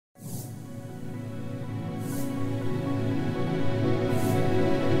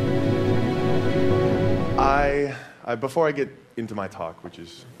before I get into my talk, which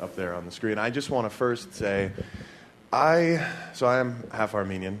is up there on the screen, I just want to first say, I am half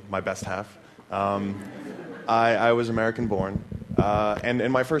Armenian, my best half. I was American-born,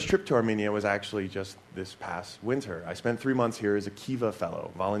 and my first trip to Armenia was actually just this past winter. I spent 3 months here as a Kiva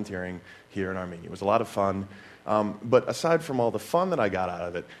fellow, volunteering here in Armenia. It was a lot of fun, but aside from all the fun that I got out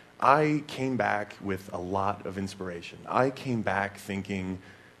of it, I came back with a lot of inspiration. I came back thinking,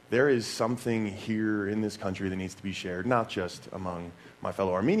 there is something here in this country that needs to be shared, not just among my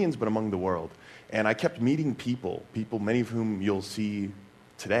fellow Armenians, but among the world. And I kept meeting people, many of whom you'll see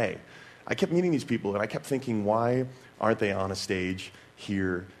today. I kept meeting these people, and I kept thinking, why aren't they on a stage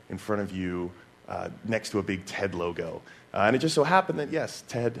here in front of you next to a big TED logo? And it just so happened that, yes,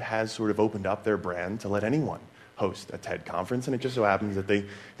 TED has sort of opened up their brand to let anyone host a TED conference, and it just so happens that they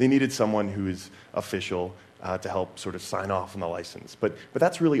needed someone who is official to help sort of sign off on the license. But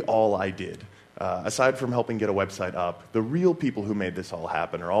that's really all I did. Aside from helping get a website up, the real people who made this all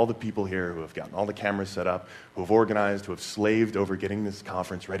happen are all the people here who have gotten all the cameras set up, who have organized, who have slaved over getting this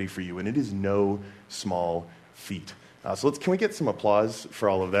conference ready for you, and it is no small feat. So can we get some applause for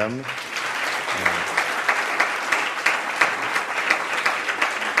all of them?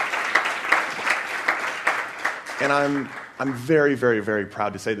 And I'm very, very, very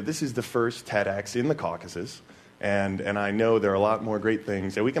proud to say that this is the first TEDx in the Caucasus, and I know there are a lot more great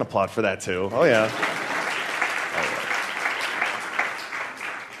things. Yeah, we can applaud for that too. Oh yeah.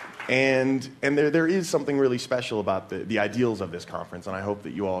 And there is something really special about the ideals of this conference, and I hope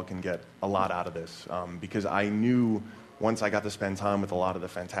that you all can get a lot out of this, because I knew once I got to spend time with a lot of the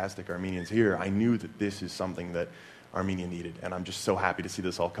fantastic Armenians here, I knew that this is something that Armenia needed, and I'm just so happy to see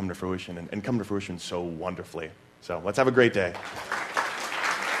this all come to fruition, and come to fruition so wonderfully. So let's have a great day.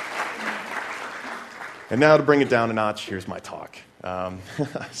 And now to bring it down a notch, here's my talk.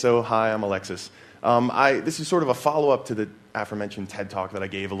 So hi, I'm Alexis. This is sort of a follow-up to the aforementioned TED Talk that I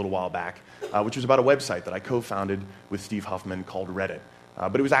gave a little while back, which was about a website that I co-founded with Steve Huffman called Reddit.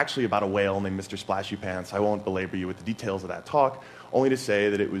 But it was actually about a whale named Mr. Splashy Pants. I won't belabor you with the details of that talk, only to say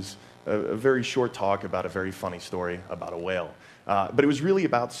that it was a very short talk about a very funny story about a whale. But it was really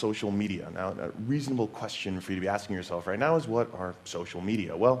about social media. Now, a reasonable question for you to be asking yourself right now is, what are social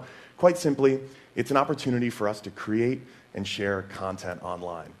media? Well, quite simply, it's an opportunity for us to create and share content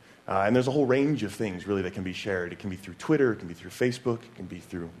online. And there's a whole range of things, really, that can be shared. It can be through Twitter, it can be through Facebook, it can be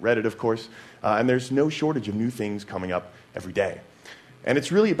through Reddit, of course. And there's no shortage of new things coming up every day. And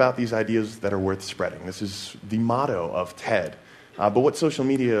it's really about these ideas that are worth spreading. This is the motto of TED. But what social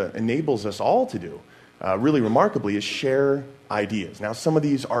media enables us all to do, really remarkably, is share ideas. Now, some of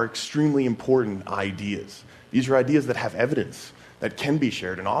these are extremely important ideas. These are ideas that have evidence that can be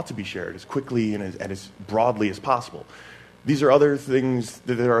shared and ought to be shared as quickly and as broadly as possible. These are other things.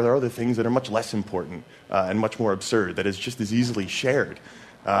 There are other things that are much less important and much more absurd that is just as easily shared.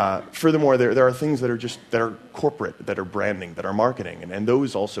 Furthermore, there are things that are corporate, that are branding, that are marketing, and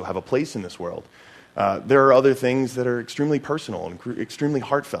those also have a place in this world. There are other things that are extremely personal and extremely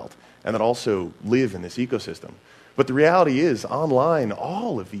heartfelt, and that also live in this ecosystem. But the reality is, online,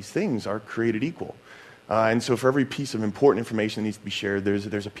 all of these things are created equal. And so for every piece of important information that needs to be shared,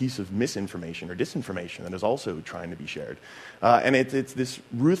 there's a piece of misinformation or disinformation that is also trying to be shared. And it's this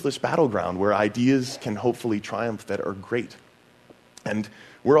ruthless battleground where ideas can hopefully triumph that are great. And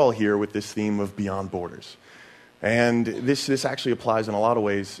we're all here with this theme of beyond borders. And this actually applies in a lot of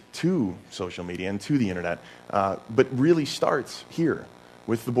ways to social media and to the internet, but really starts here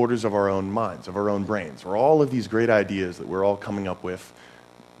with the borders of our own minds, of our own brains, where all of these great ideas that we're all coming up with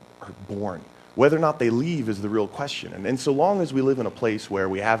are born. Whether or not they leave is the real question. And so long as we live in a place where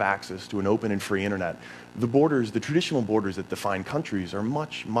we have access to an open and free internet, the traditional borders that define countries are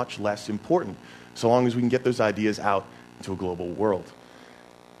much, much less important, so long as we can get those ideas out into a global world.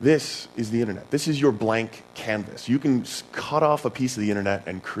 This is the internet. This is your blank canvas. You can cut off a piece of the internet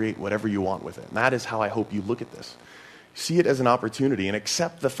and create whatever you want with it. And that is how I hope you look at this. See it as an opportunity and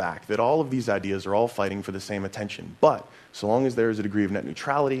accept the fact that all of these ideas are all fighting for the same attention. But so long as there is a degree of net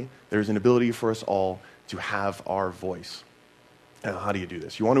neutrality, there's an ability for us all to have our voice. Now, how do you do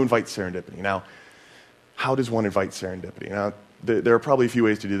this? You want to invite serendipity. Now, how does one invite serendipity? Now, there are probably a few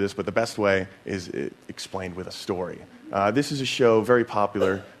ways to do this, but the best way is explained with a story. This is a show, very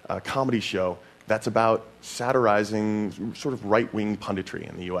popular, comedy show, that's about satirizing sort of right-wing punditry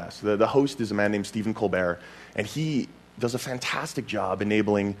in the U.S. The host is a man named Stephen Colbert, and he does a fantastic job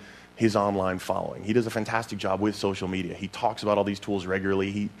enabling his online following. He does a fantastic job with social media. He talks about all these tools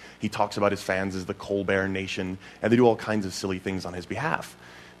regularly. He talks about his fans as the Colbert Nation, and they do all kinds of silly things on his behalf.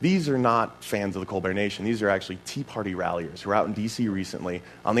 These are not fans of the Colbert Nation. These are actually Tea Party ralliers who are out in D.C. recently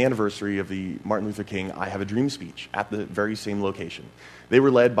on the anniversary of the Martin Luther King I Have a Dream speech at the very same location. They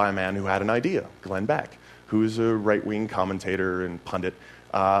were led by a man who had an idea, Glenn Beck, who is a right-wing commentator and pundit,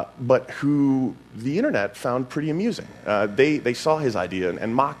 but who the internet found pretty amusing. They saw his idea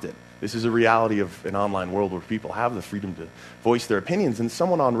and mocked it. This is a reality of an online world where people have the freedom to voice their opinions, and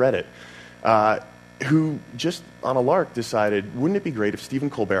someone on Reddit who just on a lark decided, wouldn't it be great if Stephen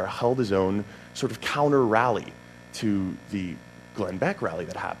Colbert held his own sort of counter rally to the Glenn Beck rally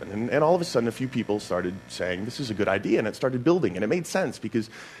that happened? And all of a sudden, a few people started saying, this is a good idea, and it started building. And it made sense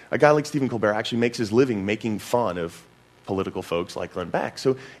because a guy like Stephen Colbert actually makes his living making fun of political folks like Glenn Beck.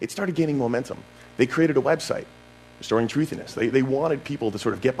 So it started gaining momentum. They created a website, Restoring Truthiness. They wanted people to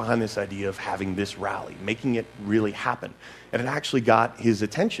sort of get behind this idea of having this rally, making it really happen. And it actually got his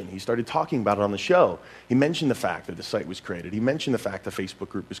attention. He started talking about it on the show. He mentioned the fact that the site was created. He mentioned the fact the Facebook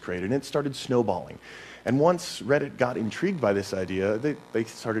group was created, and it started snowballing. And once Reddit got intrigued by this idea, they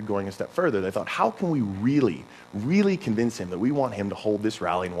started going a step further. They thought, how can we really convince him that we want him to hold this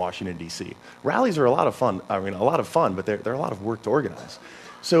rally in Washington, D.C.? Rallies are a lot of fun, but they're a lot of work to organize.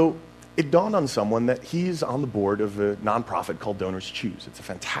 So it dawned on someone that he's on the board of a nonprofit called Donors Choose. It's a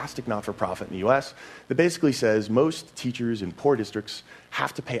fantastic not-for-profit in the U.S. that basically says most teachers in poor districts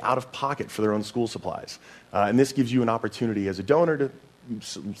have to pay out of pocket for their own school supplies. And this gives you an opportunity as a donor to,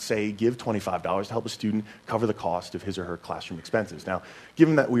 say, give $25 to help a student cover the cost of his or her classroom expenses. Now,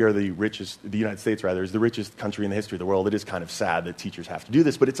 given that we are the United States is the richest country in the history of the world, it is kind of sad that teachers have to do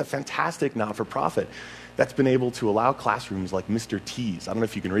this, but it's a fantastic not-for-profit that's been able to allow classrooms like Mr. T's. I don't know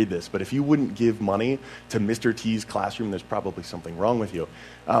if you can read this, but if you wouldn't give money to Mr. T's classroom, there's probably something wrong with you.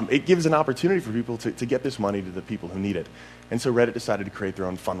 It gives an opportunity for people to get this money to the people who need it. And so Reddit decided to create their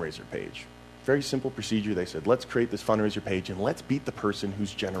own fundraiser page. Very simple procedure. They said, let's create this fundraiser page and let's beat the person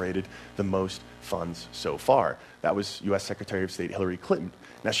who's generated the most funds so far. That was U.S. Secretary of State Hillary Clinton.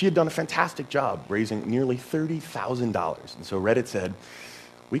 Now, she had done a fantastic job raising nearly $30,000. And so Reddit said,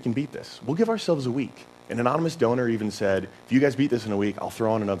 we can beat this. We'll give ourselves a week. An anonymous donor even said, if you guys beat this in a week, I'll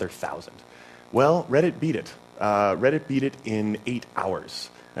throw on another 1,000. Well, Reddit beat it. Reddit beat it in 8 hours.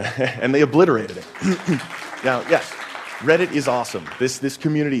 And they obliterated it. Now, yes, Reddit is awesome. This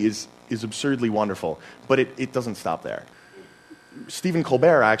community is absurdly wonderful, but it doesn't stop there. Stephen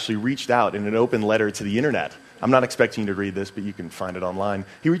Colbert actually reached out in an open letter to the internet. I'm not expecting you to read this, but you can find it online.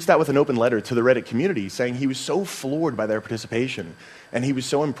 He reached out with an open letter to the Reddit community saying he was so floored by their participation, and he was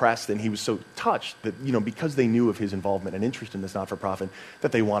so impressed and he was so touched that, because they knew of his involvement and interest in this not-for-profit,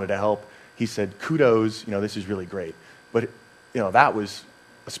 that they wanted to help. He said, kudos, this is really great. But, that was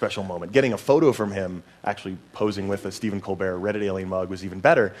a special moment. Getting a photo from him actually posing with a Stephen Colbert Reddit alien mug was even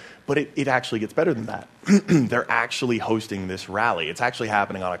better, but it actually gets better than that. They're actually hosting this rally. It's actually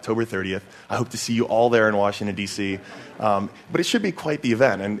happening on October 30th. I hope to see you all there in Washington, D.C. But it should be quite the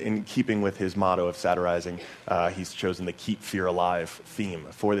event, and in keeping with his motto of satirizing, he's chosen the Keep Fear Alive theme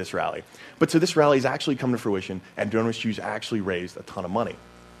for this rally. But so this rally has actually come to fruition, and Donors Choose actually raised a ton of money.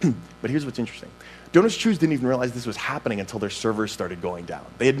 But here's what's interesting. Donors Choose didn't even realize this was happening until their servers started going down.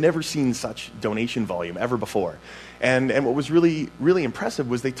 They had never seen such donation volume ever before. And what was really, really impressive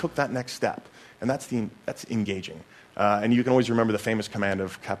was they took that next step, and that's engaging. And you can always remember the famous command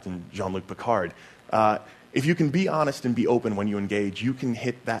of Captain Jean-Luc Picard. If you can be honest and be open when you engage, you can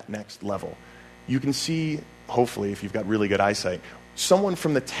hit that next level. You can see, hopefully, if you've got really good eyesight, someone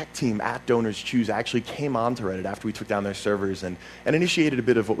from the tech team at Donors Choose actually came onto Reddit after we took down their servers and initiated a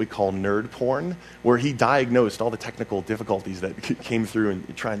bit of what we call nerd porn, where he diagnosed all the technical difficulties that came through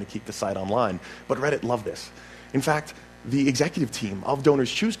in trying to keep the site online. But Reddit loved this. In fact, the executive team of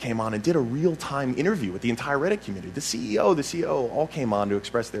Donors Choose came on and did a real-time interview with the entire Reddit community. The CEO all came on to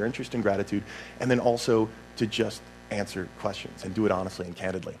express their interest and gratitude, and then also to just answer questions and do it honestly and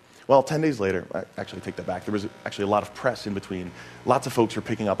candidly. Well, 10 days later, I actually take that back, there was actually a lot of press in between. Lots of folks were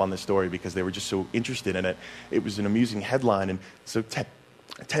picking up on this story because they were just so interested in it. It was an amusing headline, and so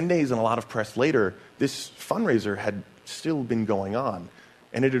 10 days and a lot of press later, this fundraiser had still been going on,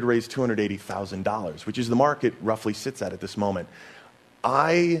 and it had raised $280,000, which is the mark it roughly sits at this moment.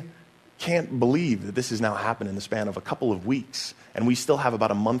 I can't believe that this has now happened in the span of a couple of weeks, and we still have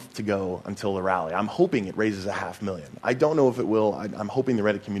about a month to go until the rally. I'm hoping it raises $500,000. I don't know if it will. I'm hoping the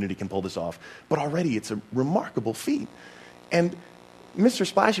Reddit community can pull this off, but already it's a remarkable feat. And Mr.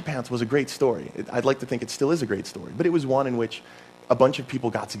 Splashy Pants was a great story. I'd like to think it still is a great story, but it was one in which a bunch of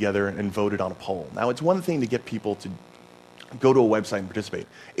people got together and voted on a poll. Now, it's one thing to get people to go to a website and participate.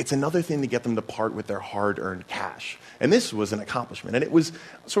 It's another thing to get them to part with their hard-earned cash. And this was an accomplishment. And it was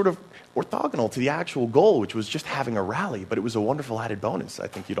sort of orthogonal to the actual goal, which was just having a rally, but it was a wonderful added bonus. I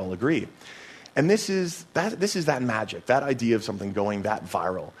think you'd all agree. And this is that magic, that idea of something going that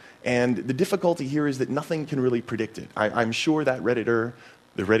viral. And the difficulty here is that nothing can really predict it. I'm sure that Redditor,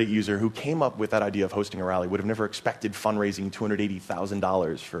 the Reddit user who came up with that idea of hosting a rally would have never expected fundraising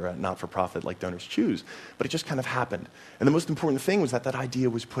 $280,000 for a not-for-profit like Donors Choose, but it just kind of happened. And the most important thing was that that idea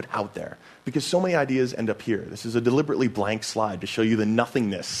was put out there, because so many ideas end up here. This is a deliberately blank slide to show you the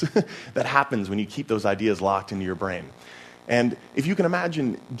nothingness that happens when you keep those ideas locked into your brain. And if you can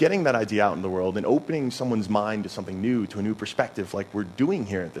imagine getting that idea out in the world and opening someone's mind to something new, to a new perspective like we're doing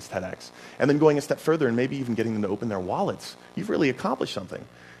here at this TEDx, and then going a step further and maybe even getting them to open their wallets, you've really accomplished something.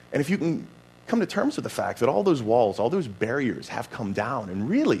 And if you can come to terms with the fact that all those walls, all those barriers have come down, and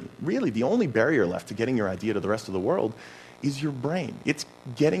really, really the only barrier left to getting your idea to the rest of the world is your brain. It's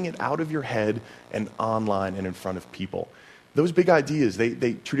getting it out of your head and online and in front of people. Those big ideas,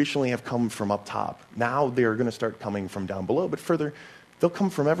 they traditionally have come from up top. Now they're going to start coming from down below, but further, they'll come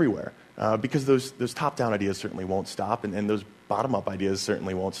from everywhere because those top-down ideas certainly won't stop, and those bottom-up ideas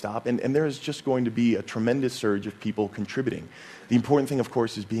certainly won't stop, and there is just going to be a tremendous surge of people contributing. The important thing, of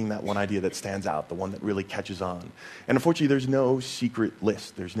course, is being that one idea that stands out, the one that really catches on. And unfortunately, there's no secret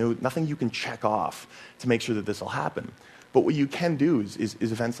list. There's nothing you can check off to make sure that this will happen. But what you can do is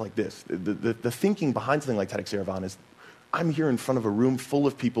events like this. The thinking behind something like TEDxYerevan is, I'm here in front of a room full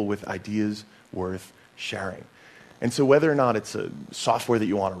of people with ideas worth sharing. And so whether or not it's a software that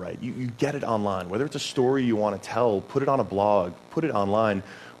you want to write, you get it online. Whether it's a story you want to tell, put it on a blog, put it online.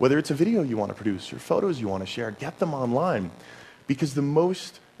 Whether it's a video you want to produce or photos you want to share, get them online. Because the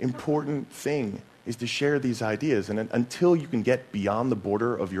most important thing is to share these ideas. And until you can get beyond the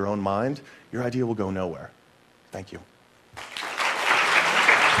border of your own mind, your idea will go nowhere. Thank you.